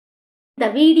இந்த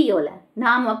வீடியோல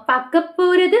நாம பார்க்க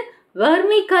போறது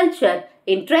Vermiculture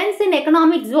in Trends in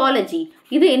Economic Zoology.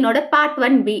 இது என்னோட part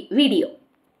 1 video.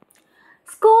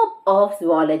 Scope of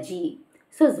Zoology.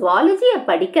 So zoology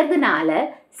படிக்கிறதுனால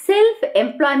செல்ஃப்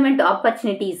எம்ப்ளாய்மெண்ட்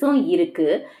ஆப்பர்ச்சுனிட்டிஸும் இருக்கு.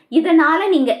 இதனால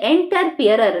நீங்க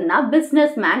என்டர்பிரியர்னா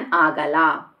பிஸ்னஸ்மேன்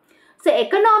ஆகலாம். ஸோ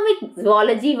எக்கனாமிக்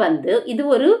ஜுவாலஜி இது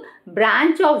ஒரு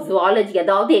பிரான்ச் ஆஃப் ஜுவாலஜி,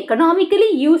 அதாவது எக்கனாமிக்கலி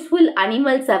யூஸ்ஃபுல்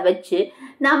அனிமல்ஸை வச்சு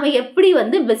நாம் எப்படி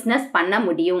பிஸ்னஸ் பண்ண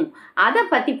முடியும் அதை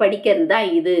பற்றி படிக்கிறது தான்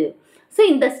இது. ஸோ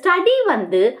இந்த study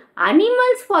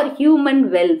animals for human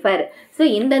welfare. So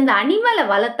இந்தந்த அனிமலை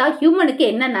வளர்த்தா ஹியூமனுக்கு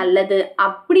என்ன நல்லது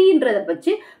அப்படின்றத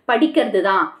வச்சு படிக்கிறது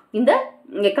தான் இந்த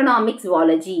எக்கனாமிக்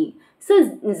ஜுவாலஜி. ஸோ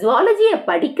ஜுவாலஜியை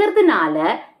படிக்கிறதுனால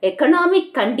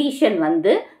எக்கனாமிக் கண்டிஷன்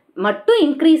மட்டும்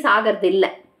இன்க்ரீஸ் ஆகிறது இல்லை,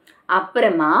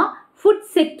 அப்புறமா ஃபுட்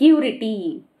செக்யூரிட்டி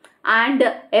அண்ட்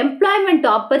எம்ப்ளாய்மெண்ட்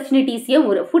ஆப்பர்ச்சுனிட்டிஸையும்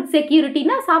ஒரு ஃபுட்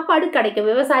செக்யூரிட்டினா சாப்பாடு கிடைக்கும்,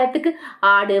 விவசாயத்துக்கு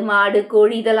ஆடு மாடு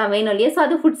கோழி இதெல்லாம் வேணும் இல்லையா, ஸோ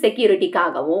அது ஃபுட்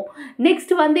செக்யூரிட்டிக்காகவும்.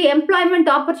 நெக்ஸ்ட்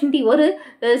எம்ப்ளாய்மெண்ட் ஆப்பர்ச்சுனிட்டி, ஒரு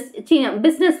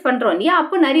பிஸ்னஸ் பண்ணுறோம் இல்லையா,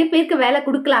 அப்போ நிறைய பேருக்கு வேலை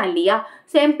கொடுக்கலாம் இல்லையா,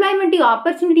 ஸோ எம்ப்ளாய்மெண்ட்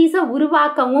ஆப்பர்ச்சுனிட்டிஸை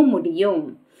உருவாக்கவும் முடியும்.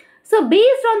 So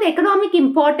based on the economic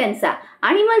importance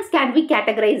animals can be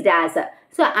categorised as.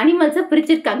 So அனிமல்ஸை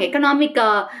பிரிச்சிருக்காங்க எக்கனாமிக்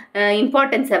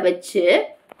இம்பார்ட்டன்ஸை வச்சு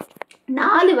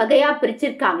 4 வகையாக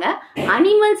பிரிச்சிருக்காங்க.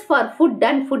 Animals for food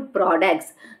and food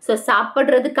products. So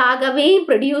சாப்பிட்றதுக்காகவே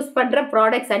produce பண்ணுற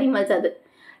ப்ராடக்ட்ஸ் அனிமல்ஸ் அது.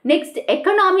 Next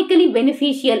economically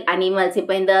beneficial animals.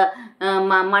 இப்போ இந்த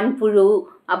மண்புழு,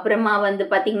 அப்புறமா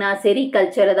பார்த்திங்கன்னா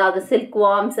செரிகல்ச்சர், அதாவது சில்க்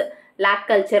வார்ம்ஸ், லாக்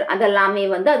கல்ச்சர், அதெல்லாமே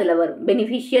அதில் வரும்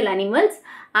பெனிஃபிஷியல் அனிமல்ஸ்.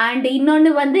 அண்ட்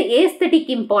இன்னொன்று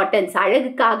ஏஸ்தட்டிக் இம்பார்ட்டன்ஸ்,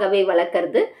 அழகுக்காகவே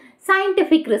வளர்க்குறது.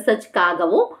 சயின்டிஃபிக்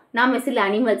ரிசர்ச்காகவும் நாம் சில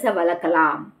அனிமல்ஸை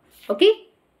வளர்க்கலாம். ஓகே,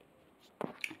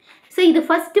 ஸோ இது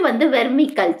ஃபஸ்ட்டு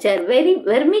வெர்மிகல்ச்சர்.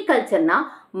 வெர்மிகல்ச்சர்னா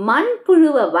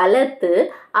மண்புழுவை வளர்த்து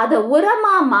அதை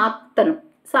உரமாக மாற்றணும்.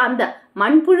 ஸோ அந்த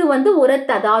மண்புழு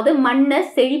உரத்தை, அதாவது மண்ணை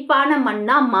செழிப்பான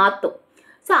மண்ணாக மாற்றும்.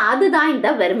 ஸோ அதுதான் இந்த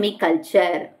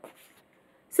வெர்மிகல்ச்சர்.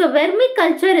 So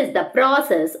vermiculture is the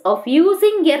process of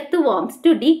using earthworms to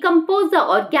decompose the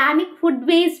organic food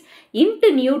waste into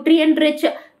nutrient-rich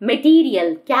material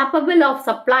capable of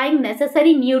supplying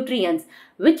necessary nutrients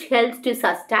which helps to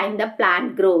sustain the plant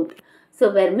growth. So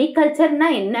vermiculture na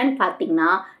என்னன்னு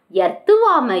பார்த்தீங்கன்னா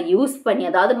எர்த்வார்மை use பண்ணி,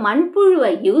 அதாவது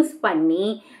மண்புழுவை use பண்ணி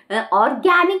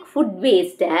organic food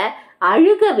வேஸ்ட்டை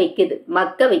அழுக வைக்குது,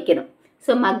 மக்க வைக்கணும்.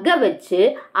 So மக்க வச்சு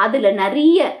அதில்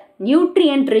நிறைய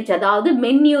நியூட்ரியன்ட் ரிச், அதாவது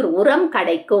மென்யூர் உரம்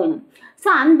கிடைக்கும். ஸோ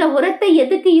அந்த உரத்தை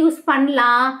எதுக்கு யூஸ்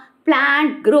பண்ணலாம்?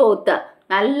 பிளான்ட் க்ரோத்,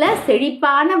 நல்ல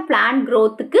செழிப்பான பிளான்ட்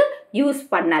க்ரோத்துக்கு யூஸ்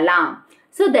பண்ணலாம்.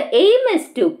 So the aim is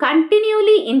to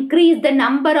continuously increase the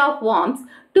number of worms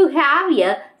to have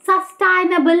a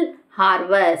sustainable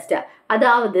harvest.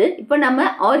 அதாவது இப்போ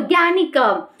நம்ம ஆர்கானிக்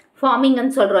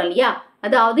ஃபார்மிங்னு சொல்கிறோம் இல்லையா,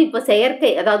 அதாவது இப்போ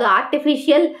செயற்கை, அதாவது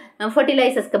ஆர்டிஃபிஷியல்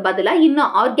ஃபர்டிலைசர்ஸ்க்கு பதிலாக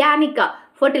இன்னும் ஆர்கானிக்காக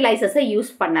ஃபர்டிலைசர்ஸை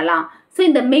யூஸ் பண்ணலாம். ஸோ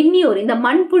இந்த மென்யூர், இந்த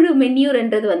மண்புழு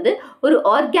மென்யூர்ன்றது ஒரு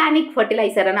ஆர்கானிக்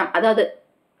ஃபர்டிலைசரை அதாவது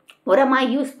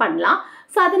உரமாக யூஸ் பண்ணலாம்.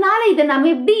 ஸோ அதனால் இதை நம்ம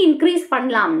எப்படி இன்க்ரீஸ்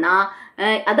பண்ணலாம்னா,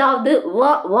 அதாவது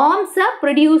வார்ம்ஸை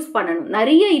ப்ரொடியூஸ் பண்ணணும்.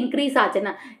 நிறைய இன்க்ரீஸ்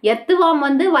ஆச்சுன்னா, எர்த்வார்ம்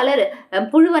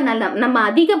புழுவை நம்ம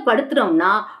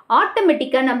அதிகப்படுத்துகிறோம்னா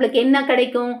ஆட்டோமேட்டிக்காக நம்மளுக்கு என்ன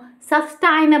கிடைக்கும்?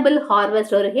 சஸ்டைனபிள்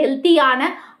ஹார்வெஸ்ட், ஒரு ஹெல்த்தியான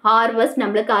ஹார்வெஸ்ட்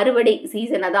நம்மளுக்கு அறுவடை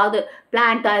சீசன், அதாவது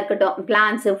பிளான்ட்டாக இருக்கட்டும்,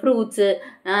 பிளான்ட்ஸு, ஃப்ரூட்ஸு,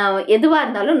 எதுவாக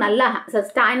இருந்தாலும் நல்லா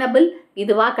சஸ்டைனபிள்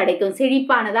இதுவாக கிடைக்கும்,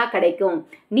 செழிப்பானதாக கிடைக்கும்,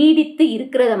 நீடித்து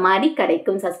இருக்கிறத மாதிரி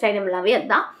கிடைக்கும். சஸ்டைனபிளாகவே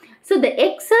அதுதான். So the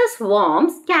excess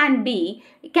worms can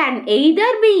either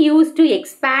be used to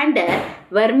expand a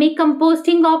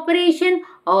vermicomposting operation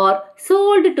or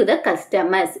sold to the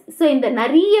customers. So இந்த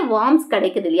நிறைய worms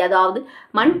கிடைக்குது இல்லையா, அதாவது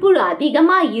மண்புழு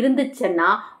அதிகமாக இருந்துச்சுன்னா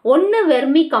ஒன்று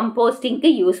வெர்மி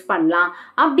கம்போஸ்டிங்க்கு யூஸ் பண்ணலாம்,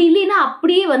 அப்படி இல்லைன்னா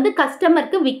அப்படியே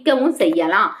கஸ்டமருக்கு விற்கவும்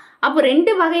செய்யலாம். அப்போ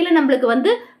 2 வகையில்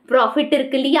நம்மளுக்கு ப்ராஃபிட்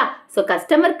இருக்கு இல்லையா. ஸோ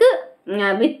கஸ்டமருக்கு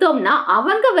விற்றோம்னா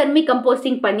அவங்க வெர்மி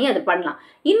கம்போஸ்டிங் பண்ணி அது பண்ணலாம்,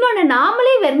 இன்னொன்று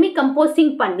நாமளே வெர்மி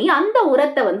கம்போஸ்டிங் பண்ணி அந்த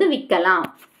உரத்தை விற்கலாம்.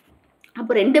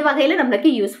 அப்போ 2 வகையில்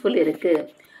நம்மளுக்கு யூஸ்ஃபுல் இருக்குது.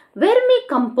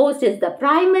 Vermicompost is the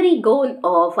primary goal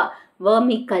of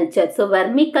vermiculture. So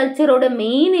வெர்மிகல்ச்சரோட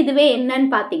main இதுவே என்னன்னு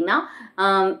பார்த்தீங்கன்னா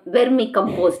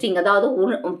வெர்மிகம்போஸ்டிங், அதாவது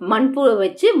மண்புழு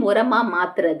வச்சு உரமாக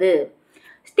மாற்றுறது.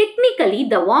 Technically,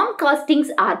 the worm castings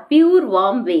are pure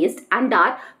worm waste and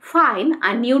are fine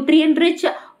and nutrient-rich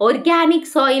organic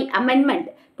soil amendment.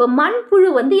 இப்போ மண்புழு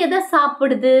எதை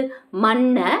சாப்பிடுது?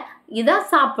 மண்ணை இதாக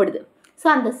சாப்பிடுது. ஸோ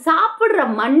அந்த சாப்பிட்ற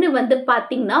மண்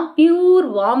பார்த்தீங்கன்னா பியூர்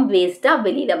வார்ம் வேஸ்ட்டாக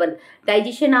வெளியில் வருது.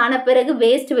 டைஜஷன் ஆன பிறகு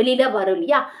வேஸ்ட் வெளியில் வரும்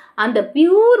இல்லையா, அந்த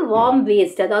பியூர் வார்ம்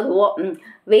வேஸ்ட், அதாவது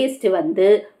வேஸ்ட் வந்து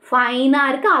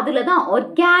ஃபைனாக இருக்குது. அதில் தான்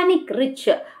ஆர்கானிக் ரிச்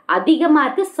அதிகமாக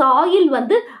இருக்குது. சாயில்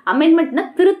வந்து அமெண்ட்மெண்ட்னா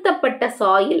திருத்தப்பட்ட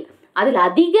சாயில், அதில்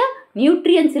அதிக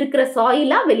நியூட்ரியன்ஸ் இருக்கிற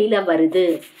சாயிலாக வெளியில் வருது.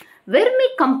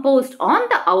 Vermicompost on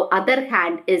the other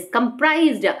hand is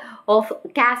comprised of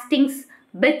castings,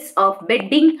 bits of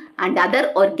bedding and other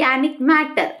organic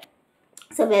matter.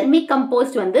 So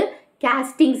vermicompost வந்து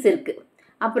castings இருக்கு,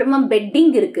 அப்புறமா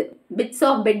பெட்டிங் இருக்கு, பிட்ஸ்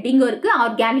ஆஃப் பெட்டிங்கும் இருக்கு,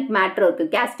 ஆர்கானிக் மேட்டரும்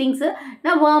இருக்கு. கேஸ்டிங்ஸ்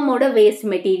வேர்மோட வேஸ்ட்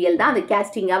மெட்டீரியல் தான் அது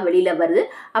கேஸ்டிங்காக வெளியில் வருது.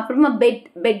 அப்புறமா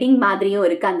பெட்டிங் மாதிரியும்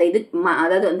இருக்கு. அந்த இது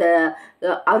அதாவது அந்த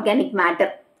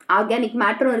ஆர்கானிக்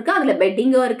மேட்டரும் இருக்குது, அதில்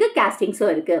பெட்டிங்கும் இருக்குது,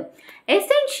 கேஸ்டிங்ஸும் இருக்குது.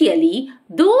 Essentially,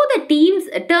 though the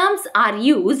terms are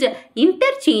used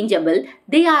interchangeable,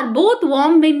 they are both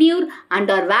warm manure and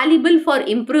are valuable for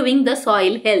improving the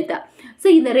soil health. So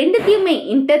இந்த ரெண்டுத்தையுமே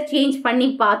இன்டர்சேஞ்ச் பண்ணி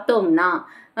பார்த்தோம்னா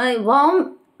வார்ம்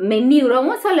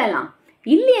மென்யூராகவும் சொல்லலாம்,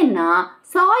 இல்லைன்னா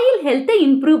சாயில் ஹெல்த்தை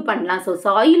இம்ப்ரூவ் பண்ணலாம். ஸோ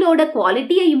சாயிலோட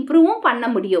குவாலிட்டியை இம்ப்ரூவும் பண்ண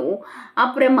முடியும்.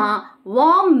 அப்புறமா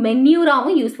வார்ம்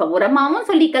மென்யூராகவும் யூஸ் உரமாகவும்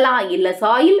சொல்லிக்கலாம், இல்லை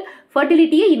சாயில்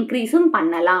ஃபர்டிலிட்டியை இன்க்ரீஸும்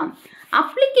பண்ணலாம்.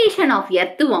 Application of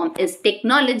earthworm is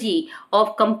technology of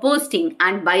composting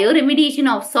and bioremediation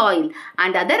of soil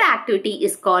and other activity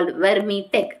is called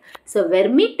vermitech. So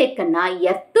vermitechனா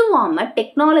earthworm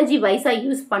technology வைஸாக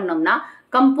யூஸ் பண்ணோம்னா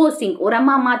கம்போஸ்டிங்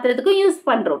உரமா மாற்றுறதுக்கும் யூஸ்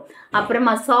பண்ணுறோம்.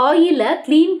 அப்புறமா சாயிலை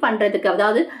க்ளீன் பண்ணுறதுக்கு,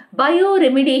 அதாவது பயோ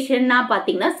ரெமிடேஷன்னா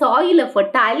பார்த்தீங்கன்னா சாயிலை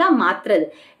ஃபர்டைலாக மாற்றுறது.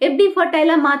 எப்படி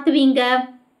ஃபர்டைலாக மாற்றுவீங்க?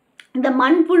 இந்த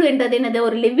மண்புழு என்றது என்னது?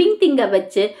 ஒரு லிவிங் திங்கை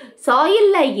வச்சு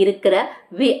சாயிலில் இருக்கிற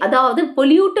அதாவது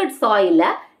பொல்யூட்டட் சாயிலை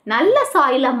நல்ல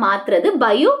சாயிலை மாற்றுறது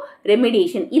பயோ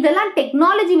ரெமிடேஷன். இதெல்லாம்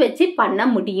டெக்னாலஜி வச்சு பண்ண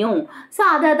முடியும். ஸோ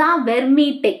அதை தான்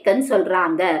வெர்மிடெக்ன்னு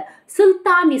சொல்கிறாங்க.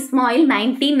 சுல்தான் இஸ்மாயில்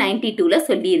 1992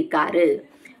 சொல்லியிருக்காரு.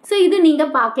 ஸோ இது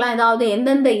நீங்கள் பார்க்கலாம், ஏதாவது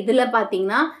எந்தெந்த இதில்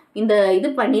பார்த்தீங்கன்னா இந்த இது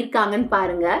பண்ணியிருக்காங்கன்னு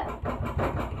பாருங்கள்.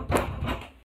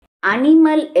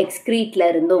 அனிமல் எக்ஸ்க்ரீட்ல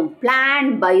இருந்தும்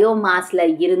பிளான்ட் பயோமாஸில்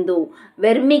இருந்தும்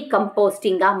வெர்மி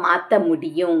கம்போஸ்டிங்காக மாற்ற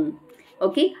முடியும்.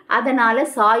 ஓகே, அதனால்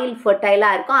சாயில்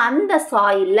ஃபர்டைலாக இருக்கும். அந்த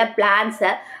சாயிலில்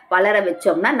பிளான்ட்ஸை வளர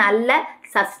வச்சோம்னா நல்ல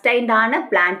சஸ்டைன்டான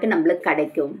பிளான்ட் நம்மளுக்கு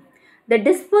கிடைக்கும். த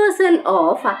dispersal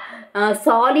of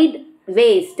solid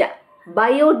waste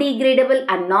biodegradable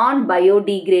and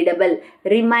non-biodegradable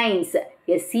remains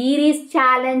a serious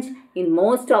challenge in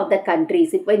most of the countries.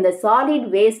 இப்போ இந்த சாலிட்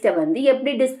வேஸ்ட்டை வந்து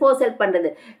எப்படி டிஸ்போசல் பண்ணுறது,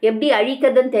 எப்படி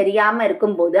அழிக்கிறதுன்னு தெரியாமல்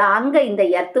இருக்கும்போது அங்கே இந்த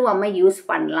எர்த்வார்மை யூஸ்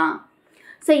பண்ணலாம்.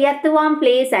 So earthworm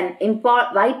plays an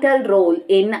vital role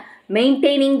in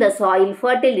maintaining the soil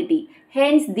fertility.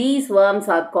 Hence these worms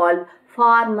are called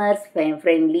farmers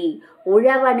friendly.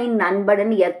 உழவனின்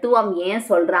நண்பன் எர்த்வார்ம் ஏன்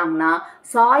சொல்கிறாங்கன்னா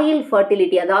சாயில்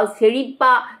ஃபர்டிலிட்டி, அதாவது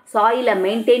செழிப்பாக சாயிலை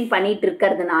மெயின்டைன் பண்ணிட்டு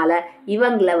இருக்கிறதுனால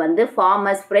இவங்களை வந்து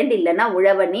ஃபார்மர்ஸ் ஃப்ரெண்ட் இல்லைன்னா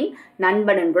உழவனின்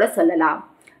நண்பன் கூட சொல்லலாம்.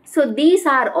 So these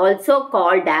are also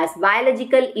called as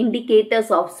biological indicators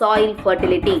of soil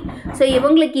fertility. So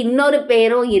இவங்களுக்கு இன்னொரு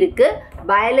பேரும் இருக்குது,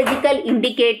 biological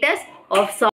indicators of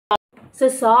soil. So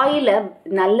சாயிலை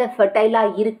நல்ல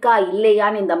ஃபர்டைலாக இருக்கா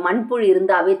இல்லையான்னு இந்த மண்புழு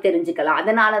இருந்தாவே தெரிஞ்சுக்கலாம்.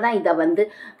 அதனால தான் இதை வந்து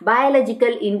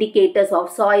biological indicators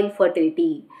of soil fertility.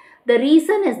 The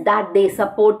reason is that they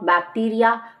support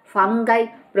bacteria, fungi,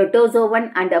 protozoan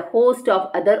and a host of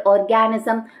other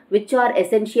organisms which are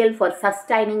essential for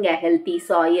sustaining a healthy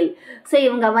soil. So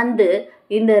இவங்க வந்து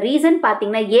இந்த ரீசன்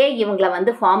பார்த்தீங்கன்னா ஏன் இவங்களை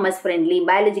வந்து farmers friendly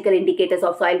biological indicators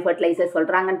of soil fertiliser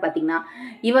சொல்கிறாங்கன்னு பார்த்தீங்கன்னா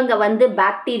இவங்க வந்து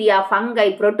பாக்டீரியா, ஃபங்கை,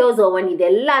 புரோட்டோசோவன் இது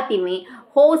எல்லாத்தையுமே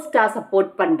ஹோஸ்டாக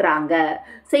சப்போர்ட் பண்ணுறாங்க.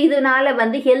 ஸோ இதனால்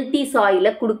வந்து ஹெல்த்தி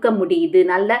சாயிலை கொடுக்க முடியுது,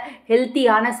 நல்ல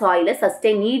ஹெல்த்தியான சாயிலை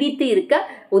சஸ்டெயின் நீடித்து இருக்க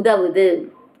உதவுது.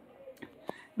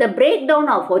 The breakdown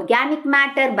of organic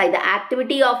matter by the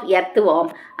activity of earthworm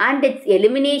and its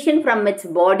elimination from its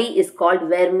body is called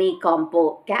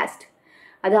vermicompost.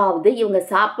 அதாவது இவங்க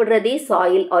சாப்பிட்றதே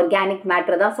சாயில் ஆர்கானிக்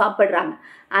மேட்டர் தான் சாப்பிட்றாங்க.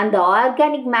 அந்த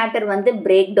ஆர்கானிக் மேட்டர் வந்து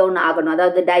பிரேக் டவுன் ஆகணும்,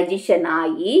 அதாவது டைஜஷன்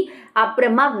ஆகி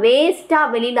அப்புறமா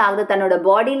வேஸ்ட்டாக வெளியில் ஆகுது, தன்னோட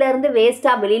பாடியிலேருந்து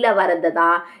வேஸ்ட்டாக வெளியில் வர்றது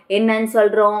தான் என்னன்னு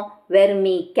சொல்கிறோம்,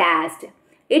 வெர்மிகாஸ்ட்.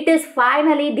 It is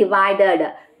finally divided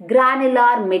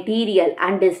granular material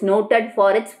and is noted for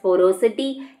its porosity,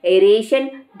 aeration,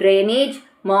 drainage,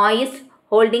 moist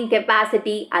holding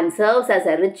capacity and serves as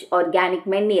a rich organic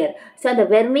manure. So அந்த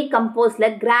vermicompostல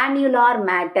granular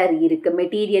matter இருக்கு,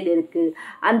 மெட்டீரியல் இருக்கு.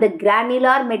 அந்த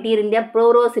granular மெட்டீரியல்ல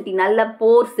porosity நல்ல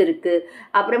போர்ஸ் இருக்கு,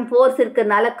 அப்புறம் force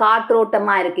இருக்கிறதுனால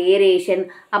காற்றோட்டமாக இருக்குது, aeration,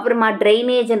 அப்புறமா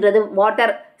ட்ரைனேஜ்ன்றது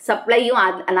வாட்டர் சப்ளையும்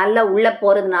நல்லா உள்ளே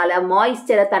போகிறதுனால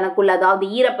மாய்ஸ்சரை தனக்குள்ள, அதாவது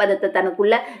ஈரப்பதத்தை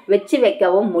தனக்குள்ளே வச்சு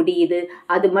வைக்கவும் முடியுது.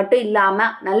 அது மட்டும்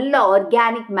இல்லாமல் நல்ல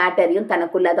ஆர்கானிக் மேட்டரையும்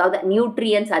தனக்குள்ள, அதாவது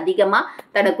நியூட்ரியன்ஸ் அதிகமாக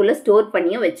தனக்குள்ளே ஸ்டோர்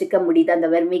பண்ணியும் வச்சுக்க முடியுது அந்த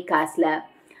வெர்மிகாஸ்டில்.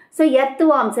 ஸோ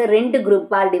எர்த்வார்ம்ஸை 2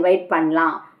 குரூப்பாக டிவைட்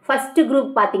பண்ணலாம். ஃபஸ்ட்டு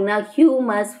குரூப் பார்த்தீங்கன்னா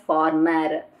ஹியூமஸ்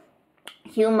ஃபார்மர்.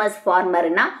 ஹியூமஸ்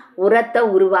ஃபார்மர்னா உரத்தை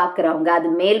உருவாக்குறவங்க. அது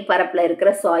மேல் பரப்பில்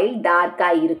இருக்கிற சாயில்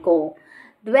டார்க்காக இருக்கும்.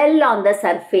 Dwell on the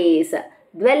surface.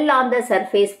 Dwell on the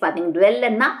surface பார்த்தீங்கன்னா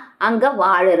டுவெல்னா அங்கே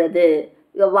வாழுறது,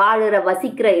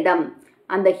 வசிக்கிற இடம்.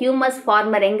 அந்த ஹியூமஸ்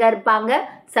ஃபார்மர் எங்கே இருப்பாங்க?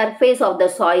 சர்ஃபேஸ் ஆஃப் த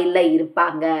சாயிலில்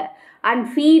இருப்பாங்க. And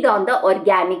feed on the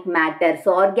organic matter. So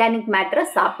organic மேட்டரை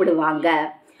சாப்பிடுவாங்க.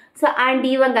 ஸோ அண்ட்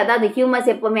இவங்க அதாவது ஹியூமஸ்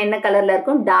எப்போவுமே என்ன கலரில்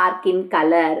இருக்கும்? Dark in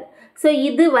colour. ஸோ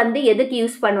இது எதுக்கு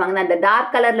யூஸ் பண்ணுவாங்கன்னா அந்த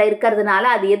டார்க் கலரில் இருக்கிறதுனால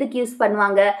அது எதுக்கு யூஸ்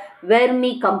பண்ணுவாங்க?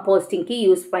 வெர்மி கம்போஸ்டிங்க்கு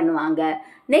யூஸ் பண்ணுவாங்க.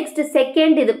 நெக்ஸ்ட்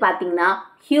செகண்ட் இது பார்த்தீங்கன்னா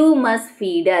ஹியூமஸ்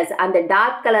ஃபீடர்ஸ். அந்த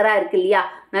டார்க் கலராக இருக்கு இல்லையா,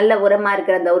 நல்ல உரமாக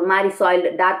இருக்கிற அந்த ஒரு மாதிரி சாயில்,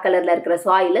 டார்க் கலரில் இருக்கிற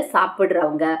சாயிலை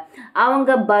சாப்பிட்றவங்க.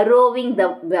 அவங்க பரோவிங் த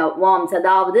வார்ம்ஸ்,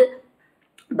 அதாவது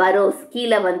பரோஸ்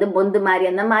கீழே பொந்து மாதிரி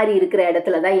அந்த மாதிரி இருக்கிற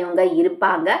இடத்துல தான் இவங்க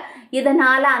இருப்பாங்க.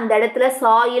 இதனால் அந்த இடத்துல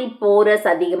சாயில் போரஸ்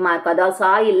அதிகமாக இருக்கும். அதாவது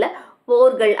சாயிலில்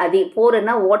போர்கள்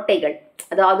போர்னா ஓட்டைகள்,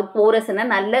 அதாவது போரஸ்னா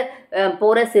நல்ல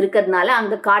போரஸ் இருக்கிறதுனால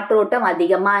அங்கே காற்றோட்டம்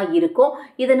அதிகமாக இருக்கும்.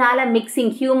 இதனால்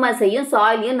மிக்சிங் ஹியூமஸையும்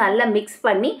சாயிலையும் நல்லா மிக்ஸ்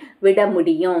பண்ணி விட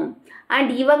முடியும்.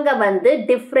 அண்ட் இவங்க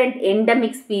different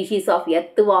endemic species of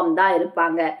earthworm தான்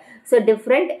இருப்பாங்க. ஸோ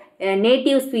டிஃப்ரெண்ட்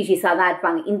நேட்டிவ் ஸ்பீஷீஸாக தான்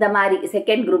இருப்பாங்க. இந்த மாதிரி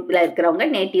செகண்ட் குரூப்பில் இருக்கிறவங்க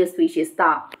நேட்டிவ் ஸ்பீஷீஸ்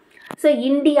தான். ஸோ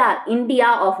இந்தியா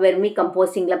ஆஃப் வெர்மி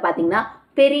கம்போஸ்டிங்கில் பார்த்தீங்கன்னா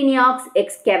பெரினியாக்ஸ்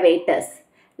எக்ஸ்கவேட்டஸ்,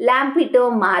 லாம்பிட்டோ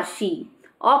மார்ஷி,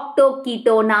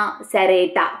 ஆக்டோகீட்டோனா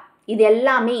செரேட்டா, இது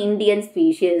எல்லாமே இந்தியன்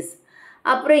ஸ்பீஷீஸ்.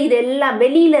 அப்புறம் இதெல்லாம்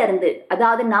வெளியிலேருந்து,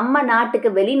 அதாவது நம்ம நாட்டுக்கு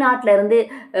வெளிநாட்டிலேருந்து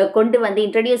கொண்டு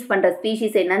இன்ட்ரடியூஸ் பண்ணுற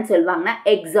ஸ்பீஷீஸ் என்னன்னு சொல்லுவாங்கன்னா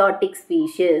எக்ஸாட்டிக்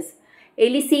ஸ்பீஷீஸ்.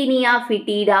 எலிசீனியா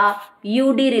ஃபிட்டிடா,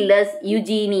 யூடிரில்லஸ்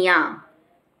யூஜீனியா.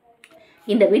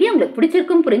 இந்த வீடியோ உங்களுக்கு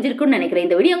பிடிச்சிருக்கும், புரிஞ்சிருக்கும்னு நினைக்கிறேன்.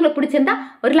 இந்த வீடியோ உங்களுக்கு பிடிச்சிருந்தா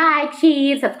ஒரு like,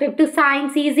 share, subscribe to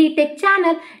science easy tech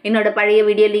channel. என்னோட பழைய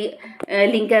வீடியோ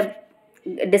லிங்கை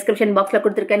டிஸ்கிரிப்ஷன் பாக்ஸில்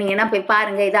கொடுத்துருக்கேன். நீங்கள் என்ன போய்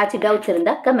பாருங்கள். ஏதாச்சும் டவுட்ஸ்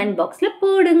இருந்தால் கமெண்ட் பாக்ஸில்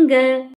போடுங்க.